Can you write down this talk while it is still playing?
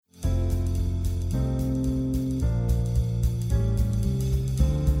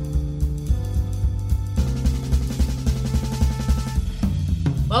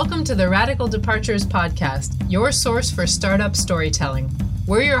Welcome to the Radical Departures Podcast, your source for startup storytelling.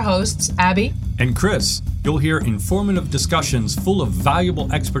 We're your hosts, Abby and Chris. You'll hear informative discussions full of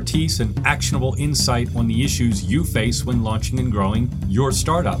valuable expertise and actionable insight on the issues you face when launching and growing your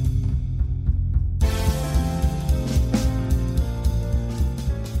startup.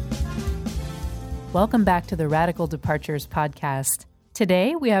 Welcome back to the Radical Departures Podcast.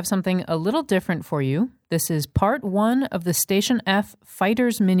 Today, we have something a little different for you. This is part one of the Station F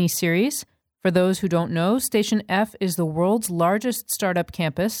Fighters mini-series. For those who don't know, Station F is the world's largest startup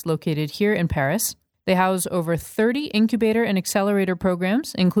campus located here in Paris. They house over 30 incubator and accelerator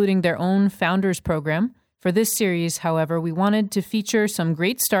programs, including their own Founders program. For this series, however, we wanted to feature some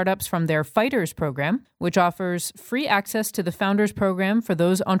great startups from their Fighters program, which offers free access to the Founders program for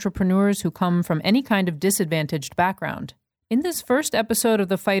those entrepreneurs who come from any kind of disadvantaged background. In this first episode of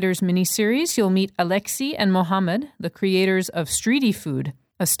the Fighters mini-series, you'll meet Alexis and Mohammed, the creators of Streety Food,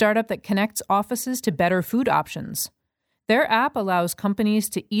 a startup that connects offices to better food options. Their app allows companies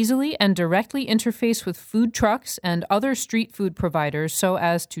to easily and directly interface with food trucks and other street food providers so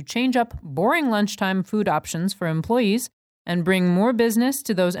as to change up boring lunchtime food options for employees and bring more business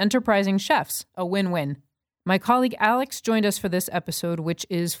to those enterprising chefs, a win-win. My colleague Alex joined us for this episode, which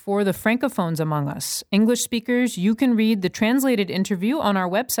is for the Francophones among us. English speakers, you can read the translated interview on our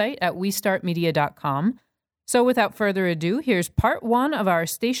website at WeStartMedia.com. So without further ado, here's part one of our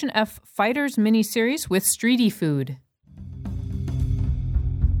Station F Fighters mini-series with Streety Food.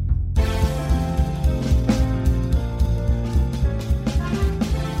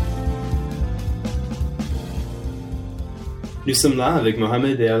 Nous sommes là avec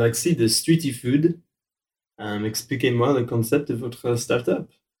Mohamed et Alexis de Streety Food. Expliquez-moi le concept de votre startup.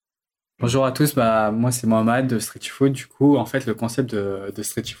 Bonjour à tous, moi c'est Mohamed de Streety Food. Du coup, en fait, le concept de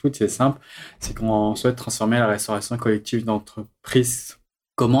Streety Food, c'est simple, c'est qu'on souhaite transformer la restauration collective d'entreprise.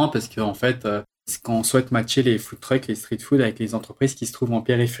 Comment ? Parce qu'en fait, c'est qu'on souhaite matcher les food trucks et les street food avec les entreprises qui se trouvent en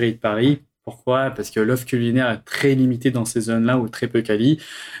périphérie de Paris. Pourquoi ? Parce que l'offre culinaire est très limitée dans ces zones-là ou très peu quali.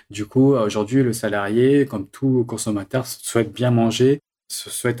 Du coup, aujourd'hui, le salarié, comme tout consommateur, souhaite bien manger,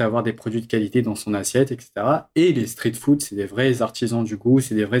 souhaite avoir des produits de qualité dans son assiette, etc. Et les street food, c'est des vrais artisans du goût,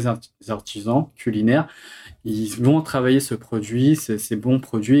 c'est des vrais artisans culinaires. Ils vont travailler ce produit, ces bons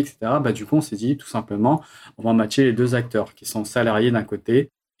produits, etc. Du coup, on s'est dit tout simplement, on va matcher les deux acteurs qui sont salariés d'un côté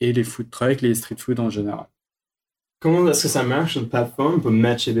et les food trucks, les street food en général. Comment est-ce que ça marche, une plateforme pour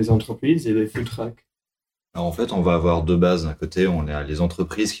matcher les entreprises et les food trucks ? Alors en fait, on va avoir deux bases. D'un côté, on a les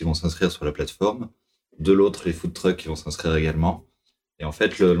entreprises qui vont s'inscrire sur la plateforme. De l'autre, les food trucks qui vont s'inscrire également. Et en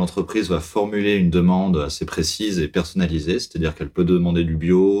fait, l'entreprise va formuler une demande assez précise et personnalisée, c'est-à-dire qu'elle peut demander du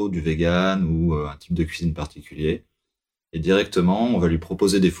bio, du vegan ou un type de cuisine particulier. Et directement, on va lui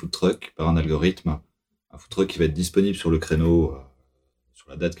proposer des food trucks par un algorithme. Un food truck qui va être disponible sur le créneau, sur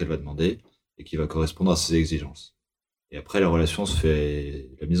la date qu'elle va demander et qui va correspondre à ses exigences. Et après, la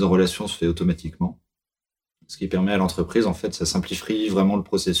mise en relation se fait automatiquement. Ce qui permet à l'entreprise, en fait, ça simplifie vraiment le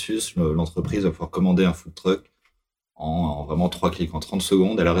processus. L'entreprise va pouvoir commander un food truck en vraiment 3 clics. En 30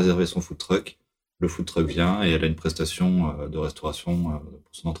 secondes, elle a réservé son food truck. Le food truck vient et elle a une prestation de restauration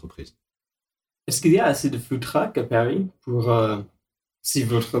pour son entreprise. Est-ce qu'il y a assez de food trucks à Paris pour, si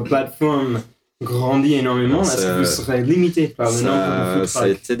votre plateforme grandit énormément, est-ce que vous serez limité par le nombre de food trucks ? Ça a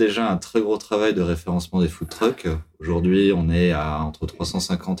été déjà un très gros travail de référencement des food trucks. Aujourd'hui, on est à entre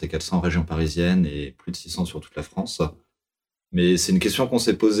 350 et 400 régions parisiennes et plus de 600 sur toute la France. Mais c'est une question qu'on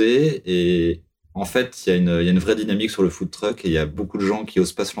s'est posée et en fait, il y a une vraie dynamique sur le food truck et il y a beaucoup de gens qui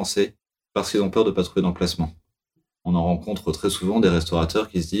osent pas se lancer parce qu'ils ont peur de pas trouver d'emplacement. On en rencontre très souvent des restaurateurs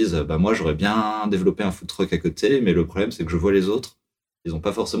qui se disent moi j'aurais bien développé un food truck à côté, mais le problème c'est que je vois les autres, ils ont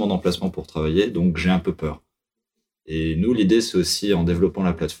pas forcément d'emplacement pour travailler, donc j'ai un peu peur. Et nous, l'idée c'est aussi en développant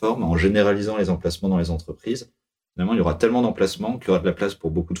la plateforme, en généralisant les emplacements dans les entreprises, finalement il y aura tellement d'emplacements qu'il y aura de la place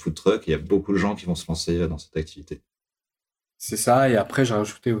pour beaucoup de food trucks et il y a beaucoup de gens qui vont se lancer dans cette activité. C'est ça, et après j'ai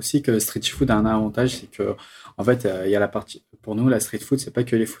rajouté aussi que le street food a un avantage, c'est que en fait il y a la partie, pour nous la street food c'est pas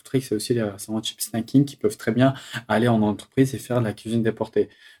que les food trucks, c'est aussi les restaurants cheap snacking qui peuvent très bien aller en entreprise et faire de la cuisine déportée.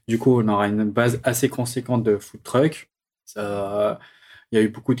 Du coup on aura une base assez conséquente de food trucks. Il y a eu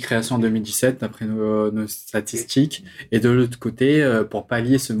beaucoup de créations en 2017 d'après nos statistiques, et de l'autre côté pour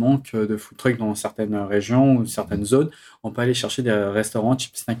pallier ce manque de food trucks dans certaines régions ou certaines zones, on peut aller chercher des restaurants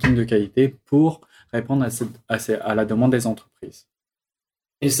cheap snacking de qualité pour répondre à la demande des entreprises.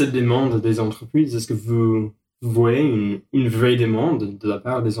 Et cette demande des entreprises, est-ce que vous voyez une vraie demande de la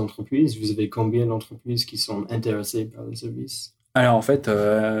part des entreprises ? Vous avez combien d'entreprises qui sont intéressées par le service ? Alors en fait,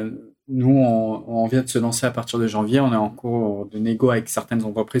 nous on vient de se lancer à partir de janvier, on est en cours de négo avec certaines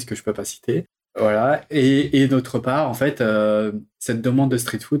entreprises que je peux pas citer. Voilà. Et d'autre part, en fait, cette demande de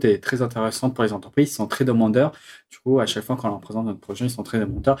street food est très intéressante pour les entreprises. Ils sont très demandeurs. Du coup, à chaque fois qu'on leur présente notre projet, ils sont très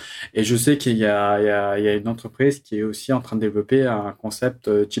demandeurs. Et je sais qu'il y a une entreprise qui est aussi en train de développer un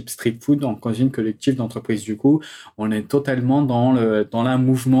concept type street food en cuisine collective d'entreprise. Du coup, on est totalement dans la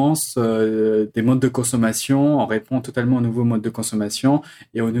mouvance des modes de consommation. On répond totalement aux nouveaux modes de consommation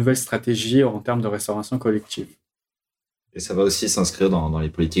et aux nouvelles stratégies en termes de restauration collective. Et ça va aussi s'inscrire dans les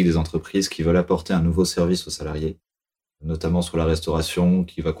politiques des entreprises qui veulent apporter un nouveau service aux salariés, notamment sur la restauration,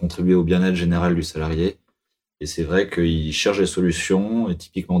 qui va contribuer au bien-être général du salarié. Et c'est vrai qu'ils cherchent des solutions, et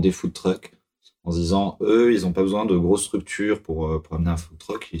typiquement des food trucks, en se disant, eux, ils n'ont pas besoin de grosses structures pour amener un food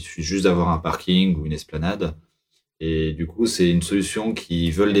truck, il suffit juste d'avoir un parking ou une esplanade. Et du coup, c'est une solution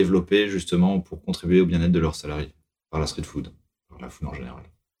qu'ils veulent développer justement pour contribuer au bien-être de leurs salariés, par la street food, par la food en général.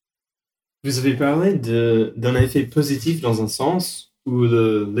 Vous avez parlé d'un effet positif dans un sens où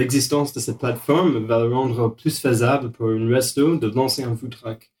l'existence de cette plateforme va le rendre plus faisable pour une resto de lancer un food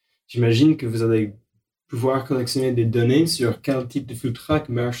truck. J'imagine que vous allez pouvoir collectionner des données sur quel type de food truck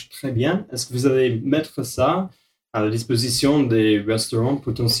marche très bien. Est-ce que vous allez mettre ça à la disposition des restaurants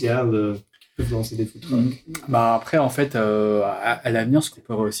potentiels qui peuvent lancer des food trucks? Après, en fait, à l'avenir, ce qu'on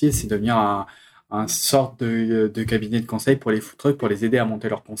peut réussir, c'est devenir un sorte de cabinet de conseil pour les food trucks, pour les aider à monter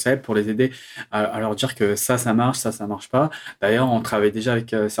leur concept, pour les aider à leur dire que ça marche, ça marche pas. D'ailleurs, on travaille déjà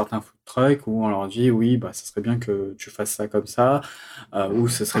avec certains food trucks où on leur dit oui, ça serait bien que tu fasses ça comme ça, ou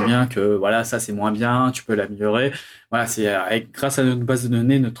ce serait bien que voilà, ça c'est moins bien, tu peux l'améliorer. Voilà, c'est grâce à notre base de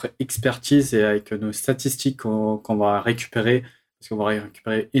données, notre expertise et avec nos statistiques qu'on va récupérer. Parce qu'on va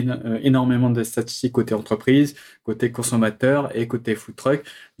récupérer énormément de statistiques côté entreprise, côté consommateur et côté food truck.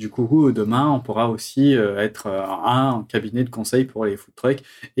 Du coup, demain, on pourra aussi être un cabinet de conseil pour les food trucks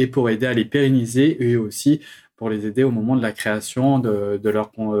et pour aider à les pérenniser et aussi pour les aider au moment de la création de leur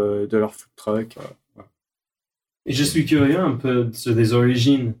food truck. Voilà. Et je suis curieux un peu sur les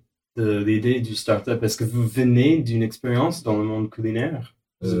origines de l'idée du startup. Est-ce que vous venez d'une expérience dans le monde culinaire?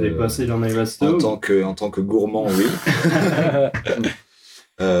 Vous avez passé dans les restos? En tant que gourmand, oui.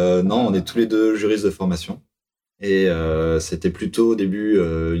 Non, on est tous les deux juristes de formation. Et c'était plutôt au début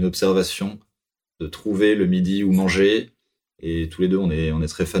une observation de trouver le midi où manger. Et tous les deux, on est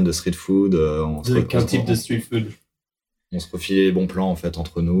très fans de street food. Quel type de street food? On se refilait les bons plans en fait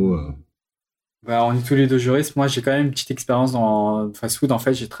entre nous. On est tous les deux juristes. Moi, j'ai quand même une petite expérience dans fast food. En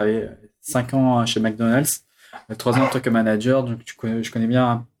fait, j'ai travaillé 5 ans chez McDonald's. 3 ans en tant que manager, donc je connais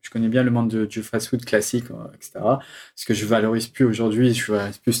bien le monde du fast-food classique, etc. Ce que je valorise plus aujourd'hui, je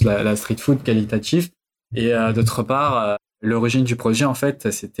valorise plus la street food qualitative. Et d'autre part, l'origine du projet, en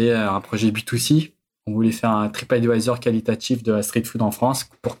fait, c'était un projet B2C. On voulait faire un TripAdvisor qualitatif de la street food en France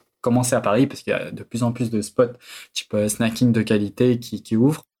pour commencer à Paris, parce qu'il y a de plus en plus de spots type snacking de qualité qui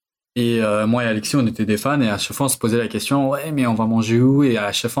ouvrent. Et moi et Alexis, on était des fans et à chaque fois on se posait la question, ouais, mais on va manger où? Et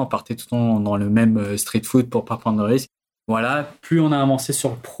à chaque fois on partait tout le temps dans le même street food pour pas prendre de risques. Voilà, plus on a avancé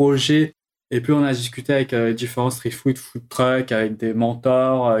sur le projet et plus on a discuté avec différents street food trucks, avec des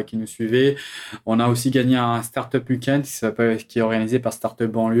mentors qui nous suivaient. On a aussi gagné un startup weekend qui est organisé par Startup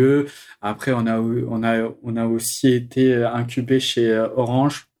Banlieue. Après, on a aussi été incubé chez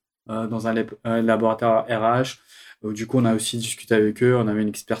Orange dans un laboratoire RH. Du coup, on a aussi discuté avec eux. On avait une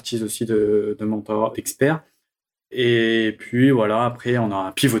expertise aussi de mentors experts. Et puis, voilà, après, on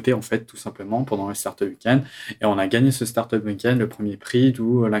a pivoté, en fait, tout simplement, pendant le Startup Weekend. Et on a gagné ce Startup Weekend, le premier prix,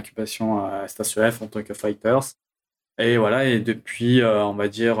 d'où l'incubation à Station F en tant que Fighters. Et voilà, et depuis, on va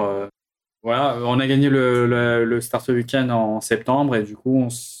dire, voilà, on a gagné le Startup Weekend en septembre. Et du coup,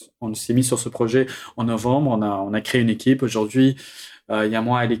 on s'est mis sur ce projet en novembre. On a créé une équipe. Aujourd'hui, il y a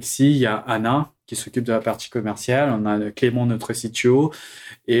moi, Alexis, il y a Anna, qui s'occupe de la partie commerciale. On a Clément, notre CTO.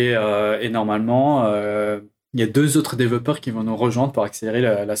 Et normalement, il y a 2 autres développeurs qui vont nous rejoindre pour accélérer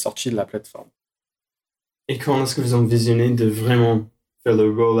la sortie de la plateforme. Et quand est-ce que vous envisagez de vraiment faire le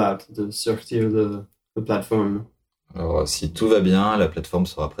roll-out, de sortir de la plateforme? Alors, si tout va bien, la plateforme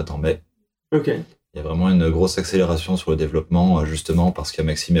sera prête en mai. Ok. Il y a vraiment une grosse accélération sur le développement, justement parce qu'il y a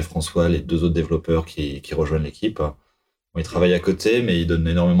Maxime et François, les 2 autres développeurs qui rejoignent l'équipe. Bon, ils travaillent à côté, mais ils donnent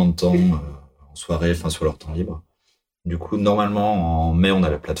énormément de temps en soirée, sur leur temps libre. Du coup, normalement, en mai, on a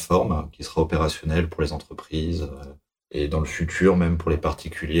la plateforme qui sera opérationnelle pour les entreprises. Et dans le futur, même pour les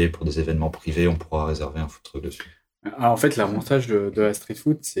particuliers, pour des événements privés, on pourra réserver un food truck dessus. Alors, en fait, l'avantage de la street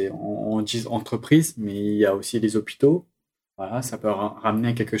food, c'est on dit entreprise, mais il y a aussi les hôpitaux. Voilà, ça peut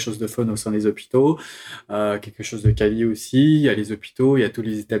ramener quelque chose de fun au sein des hôpitaux, quelque chose de quali aussi. Il y a les hôpitaux, il y a tous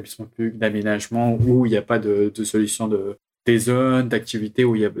les établissements publics d'aménagement où il n'y a pas de solution de des zones d'activité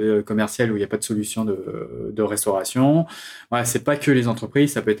où il y a commerciales où il n'y a pas de solution de restauration. Voilà, c'est pas que les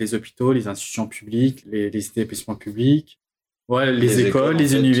entreprises, ça peut être les hôpitaux, les institutions publiques, les établissements publics, ouais, les écoles,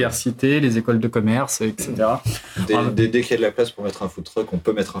 les universités, les écoles de commerce, etc. Dès qu'il y a de la place pour mettre un food truck, on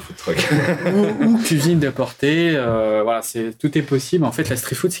peut mettre un food truck. ou cuisine de portée, voilà, tout est possible. En fait, la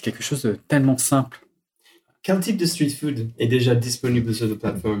street food, c'est quelque chose de tellement simple. Quel type de street food est déjà disponible sur la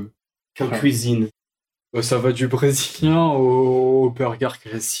plateforme? Quelle cuisine? Ça va du brésilien au burger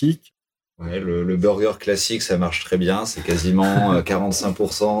classique. Ouais, le burger classique, ça marche très bien. C'est quasiment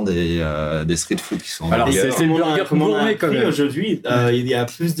 45% des street food qui sont en Alors, burger. c'est le burger gourmet quand même. Aujourd'hui, il y a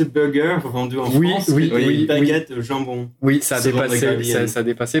plus de burgers vendus en France que des baguettes au jambon. Oui, ça a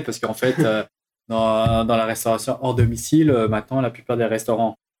dépassé parce qu'en fait, dans la restauration hors domicile, maintenant, la plupart des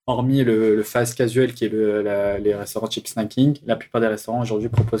restaurants, hormis le fast casual qui est les restaurants cheap snacking, la plupart des restaurants aujourd'hui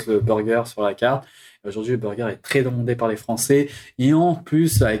proposent le burger sur la carte. Aujourd'hui, le burger est très demandé par les Français. Et en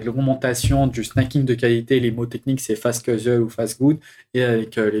plus, avec l'augmentation du snacking de qualité, les mots techniques, c'est fast casual ou fast food. Et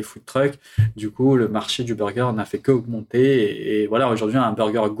avec les food trucks, du coup, le marché du burger n'a fait qu'augmenter. Et voilà, aujourd'hui, un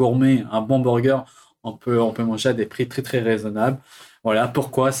burger gourmet, un bon burger, on peut manger à des prix très, très raisonnables. Voilà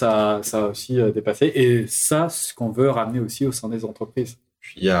pourquoi ça a aussi dépassé. Et ça, c'est ce qu'on veut ramener aussi au sein des entreprises.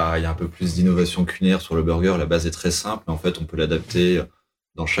 Puis, il y a un peu plus d'innovation culinaire sur le burger. La base est très simple. En fait, on peut l'adapter.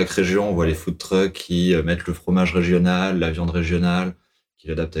 Dans chaque région, on voit les food trucks qui mettent le fromage régional, la viande régionale, qui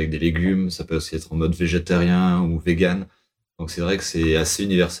l'adaptent avec des légumes. Ça peut aussi être en mode végétarien ou vegan. Donc c'est vrai que c'est assez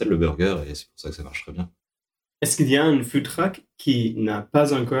universel le burger et c'est pour ça que ça marche très bien. Est-ce qu'il y a un food truck qui n'a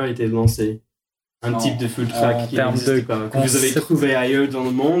pas encore été lancé? Un type de food truck qui n'existe pas, que vous avez trouvé ailleurs dans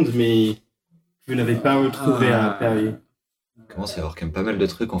le monde, mais que vous n'avez pas retrouvé à Paris? Il commence à y avoir quand même pas mal de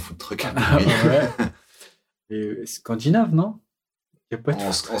trucs en food truck. Ouais. Et scandinave, non?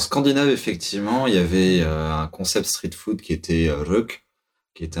 En Scandinave, effectivement, il y avait un concept street food qui était Rök,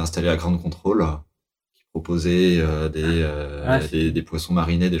 qui était installé à Grande Control, qui proposait des poissons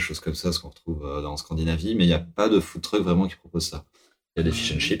marinés, des choses comme ça, ce qu'on retrouve en Scandinavie, mais il n'y a pas de food truck vraiment qui propose ça. Il y a des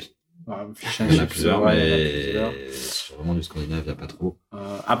fish and chips. Il y en a plusieurs, mais sur vraiment du Scandinave, il n'y a pas trop.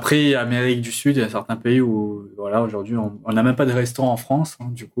 Après, Amérique du Sud, il y a certains pays où, voilà, aujourd'hui, on n'a même pas de restaurant en France. Hein,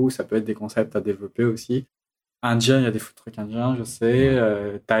 du coup, ça peut être des concepts à développer aussi. Indien, il y a des food trucks indiens, je sais.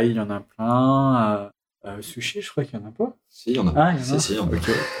 Thaï, il y en a plein. Sushi, je crois qu'il y en a pas. Si, il y en a. Ah, il y en a. Si, il y en a.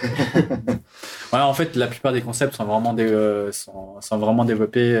 Okay. Voilà, en fait, la plupart des concepts sont vraiment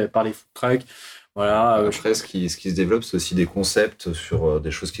développés par les food trucks. Voilà. Après, ce qui se développe, c'est aussi des concepts sur des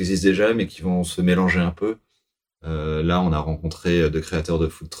choses qui existent déjà, mais qui vont se mélanger un peu. Là, on a rencontré deux créateurs de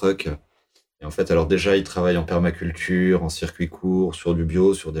food truck. Et en fait, alors déjà, ils travaillent en permaculture, en circuit court, sur du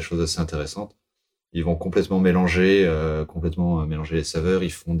bio, sur des choses assez intéressantes. Ils vont complètement mélanger les saveurs.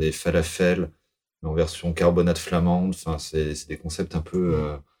 Ils font des falafels en version carbonate flamande. Enfin, c'est des concepts un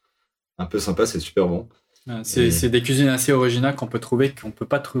peu sympas. C'est super bon. C'est des cuisines assez originales qu'on peut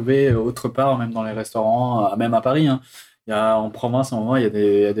pas trouver autre part, même dans les restaurants, même à Paris. Hein. Il y a en province, à un moment, il y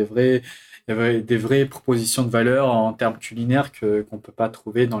a des vraies propositions de valeur en termes culinaires qu'on peut pas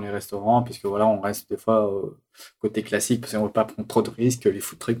trouver dans les restaurants, puisque voilà, on reste des fois côté classique parce qu'on veut pas prendre trop de risques. Les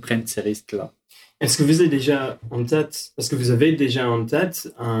food trucks prennent ces risques-là. Est-ce que vous avez déjà en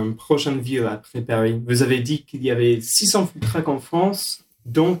tête un prochaine ville après Paris? Vous avez dit qu'il y avait 600 food trucks en France,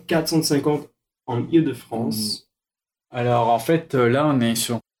 dont 450 en Île-de-France. Alors en fait, là on est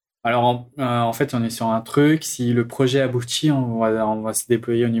sur. Alors en fait, on est sur un truc. Si le projet aboutit, on va se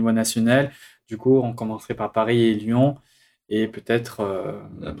déployer au niveau national. Du coup, on commencerait par Paris et Lyon. Et peut-être...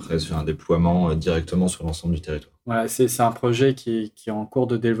 Après, sur un déploiement directement sur l'ensemble du territoire. Voilà, c'est un projet qui est en cours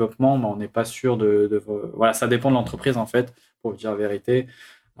de développement, mais on n'est pas sûr Voilà, ça dépend de l'entreprise, en fait, pour vous dire la vérité.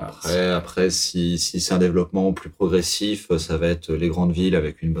 Après si c'est un développement plus progressif, ça va être les grandes villes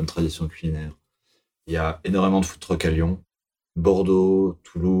avec une bonne tradition culinaire. Il y a énormément de food trucks à Lyon. Bordeaux,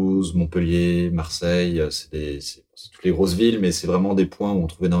 Toulouse, Montpellier, Marseille, c'est toutes les grosses villes, mais c'est vraiment des points où on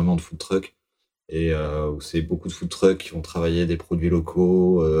trouve énormément de food trucks. Et où c'est beaucoup de food trucks qui vont travailler des produits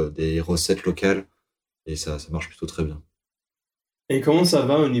locaux, des recettes locales, et ça marche plutôt très bien. Et comment ça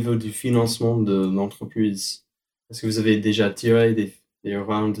va au niveau du financement de l'entreprise? Est-ce que vous avez déjà tiré des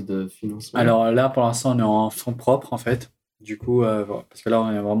rounds de financement? Alors là, pour l'instant, on est en fonds propres, en fait. Du coup, parce que là,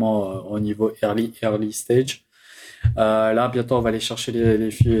 on est vraiment au niveau early stage. Là, bientôt, on va aller chercher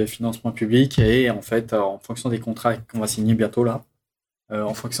les financements publics, et en fait, en fonction des contrats qu'on va signer bientôt, là,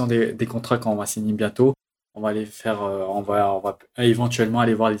 en fonction des contrats qu'on va signer bientôt, on va aller faire, on va éventuellement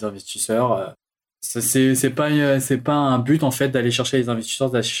aller voir les investisseurs. C'est pas un but en fait d'aller chercher les investisseurs,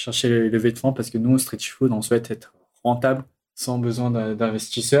 d'aller chercher les levées de fonds, parce que nous, Street Food, on souhaite être rentable sans besoin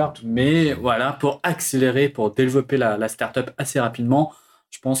d'investisseurs. Mais voilà, pour accélérer, pour développer la startup assez rapidement,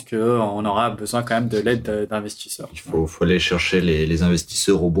 je pense qu'on aura besoin quand même de l'aide d'investisseurs. Il faut aller chercher les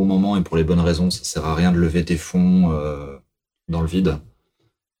investisseurs au bon moment et pour les bonnes raisons. Ça sert à rien de lever des fonds dans le vide.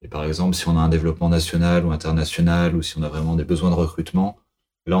 Et par exemple, si on a un développement national ou international ou si on a vraiment des besoins de recrutement,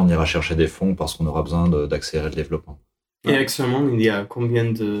 là, on ira chercher des fonds parce qu'on aura besoin d'accélérer le développement. Et actuellement, il y a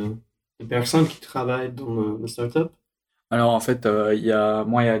combien de personnes qui travaillent dans la startup? Alors, en fait, il y a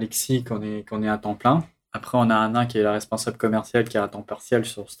moi et Alexis qu'on est à temps plein. Après, on a Anna qui est la responsable commerciale qui est à temps partiel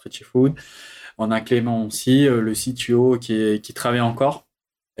sur Stretchy Food. On a Clément aussi, le CTO qui travaille encore.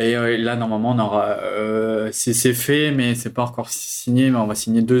 Et là, normalement, on aura, c'est fait, mais c'est pas encore signé, mais on va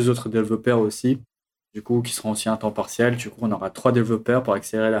signer 2 autres développeurs aussi, du coup, qui seront aussi à temps partiel. Du coup, on aura 3 développeurs pour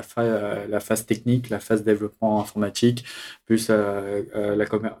accélérer la phase technique, la phase développement informatique, plus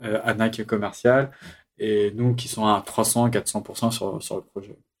Anna qui est commerciale, et nous qui sont à 300-400% sur le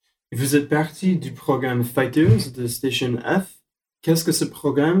projet. Vous êtes parti du programme Fighters de Station F. Qu'est-ce que ce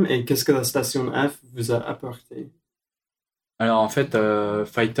programme et qu'est-ce que la Station F vous a apporté? Alors en fait,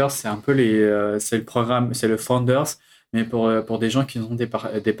 Fighters, c'est un peu c'est le programme, c'est le Founders, mais pour des gens qui ont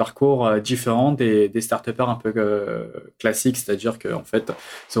des parcours différents des start-upers un peu classiques, c'est-à-dire que en fait,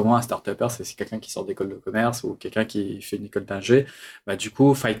 souvent un start-upper, c'est quelqu'un qui sort d'école de commerce ou quelqu'un qui fait une école d'ingé. Bah, du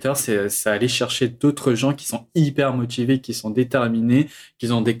coup, Fighters, c'est aller chercher d'autres gens qui sont hyper motivés, qui sont déterminés,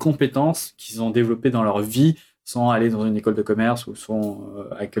 qui ont des compétences qu'ils ont développées dans leur vie sans aller dans une école de commerce ou sans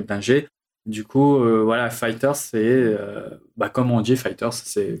école d'ingé. Du coup, voilà, Fighters, c'est, comme on dit, Fighters,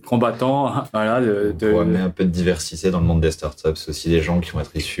 c'est combattant. Voilà, Pour amener un peu de diversité dans le monde des startups, c'est aussi des gens qui vont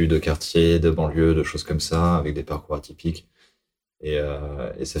être issus de quartiers, de banlieues, de choses comme ça, avec des parcours atypiques. Et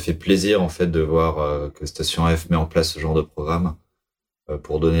ça fait plaisir, en fait, de voir que Station F met en place ce genre de programme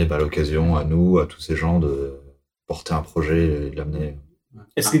pour donner l'occasion à nous, à tous ces gens, de porter un projet et de l'amener.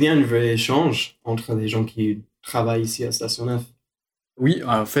 Est-ce qu'il y a un vrai échange entre les gens qui travaillent ici à Station F? Oui,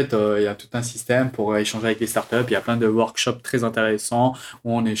 en fait, il y a tout un système pour échanger avec les startups. Il y a plein de workshops très intéressants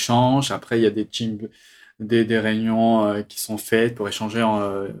où on échange. Après, il y a des teams, des réunions qui sont faites pour échanger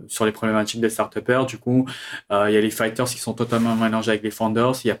sur les problématiques des startupers. Du coup, il y a les fighters qui sont totalement mélangés avec les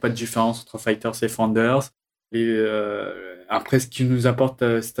founders. Il n'y a pas de différence entre fighters et founders. Et après, ce qui nous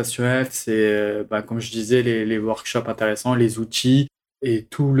apporte Station F, c'est, comme je disais, les workshops intéressants, les outils et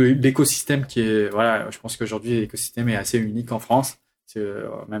tout l'écosystème qui est... Voilà, je pense qu'aujourd'hui, l'écosystème est assez unique en France. C'est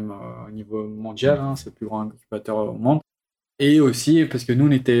même au niveau mondial, c'est le plus grand incubateur au monde. Et aussi, parce que nous,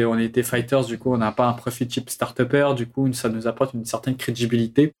 on était fighters, du coup, on n'a pas un profil type start-upper, du coup, ça nous apporte une certaine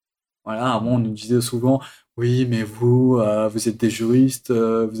crédibilité. Voilà, avant, on nous disait souvent, oui, mais vous êtes des juristes,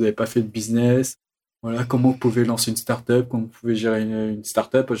 vous n'avez pas fait de business. Voilà, comment vous pouvez lancer une start-up, comment vous pouvez gérer une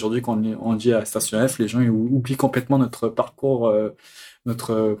start-up. Aujourd'hui, quand on dit à Station F, les gens ils oublient complètement notre parcours,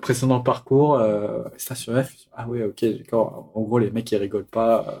 notre précédent parcours. Station F, ah oui, ok, d'accord. En gros, les mecs, ils rigolent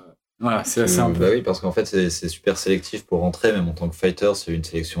pas. Voilà, c'est assez un peu. Oui, parce qu'en fait, c'est super sélectif pour rentrer, même en tant que fighter, c'est une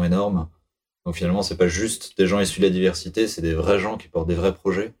sélection énorme. Donc finalement, c'est pas juste des gens issus de la diversité, c'est des vrais gens qui portent des vrais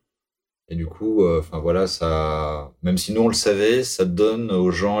projets. Et du coup, voilà, ça, même si nous on le savait, ça donne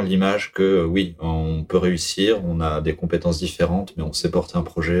aux gens l'image que oui, on peut réussir, on a des compétences différentes, mais on sait porter un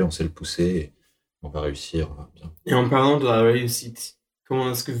projet, on sait le pousser, et on va réussir bien. Et en parlant de la réussite,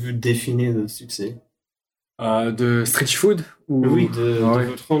 comment est-ce que vous définissez le succès? De Stretchy Food ou... Oui, de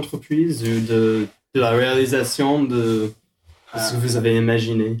votre entreprise, de la réalisation de ce que vous avez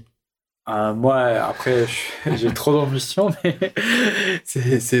imaginé. Moi, après, j'ai trop d'ambition, mais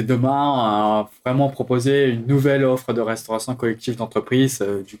c'est demain vraiment proposer une nouvelle offre de restauration collective d'entreprise.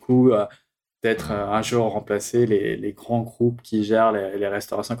 Du coup, peut-être un jour remplacer les grands groupes qui gèrent les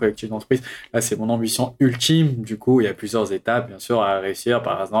restaurations collectives d'entreprise. Là, c'est mon ambition ultime. Du coup, il y a plusieurs étapes, bien sûr, à réussir.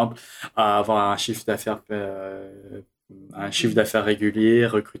 Par exemple, à avoir un chiffre d'affaires régulier,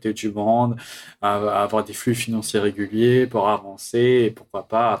 recruter du monde, avoir des flux financiers réguliers pour avancer et pourquoi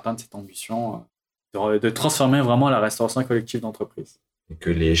pas atteindre cette ambition de transformer vraiment la restauration collective d'entreprise. Et que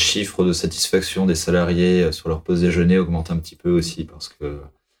les chiffres de satisfaction des salariés sur leur pause déjeuner augmentent un petit peu aussi, parce que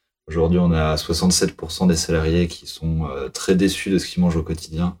aujourd'hui, on a 67% des salariés qui sont très déçus de ce qu'ils mangent au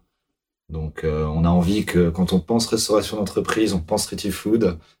quotidien. Donc, on a envie que quand on pense restauration d'entreprise, on pense Stretchy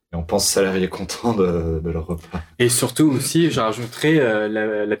Food et on pense salariés contents de leur repas. Et surtout aussi, je rajouterais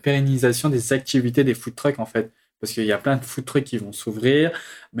la pérennisation des activités des food trucks en fait. Parce qu'il y a plein de food trucks qui vont s'ouvrir,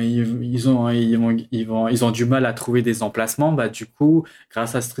 mais ils ont du mal à trouver des emplacements. Du coup,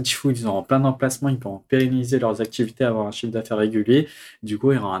 grâce à Stretchy Food, ils auront plein d'emplacements, ils pourront pérenniser leurs activités, avoir un chiffre d'affaires régulier. Du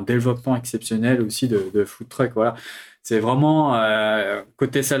coup, il y aura un développement exceptionnel aussi de food trucks. Voilà. C'est vraiment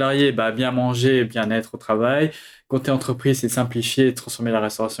côté salarié, bien manger, bien-être au travail. Côté entreprise, c'est simplifier et transformer la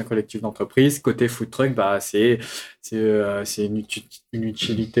restauration collective d'entreprise. Côté food truck, c'est une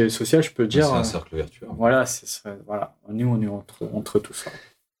utilité sociale, je peux dire. C'est un cercle vertueux. Voilà, voilà. Nous, on est entre tout ça.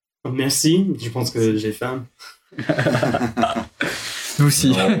 Merci, je pense que j'ai faim. Nous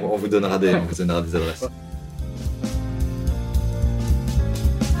aussi. On vous donnera des adresses.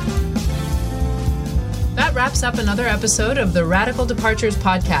 That wraps up another episode of the Radical Departures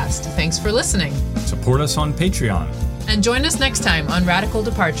podcast. Thanks for listening. Support us on Patreon. And join us next time on Radical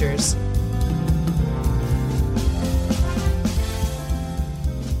Departures.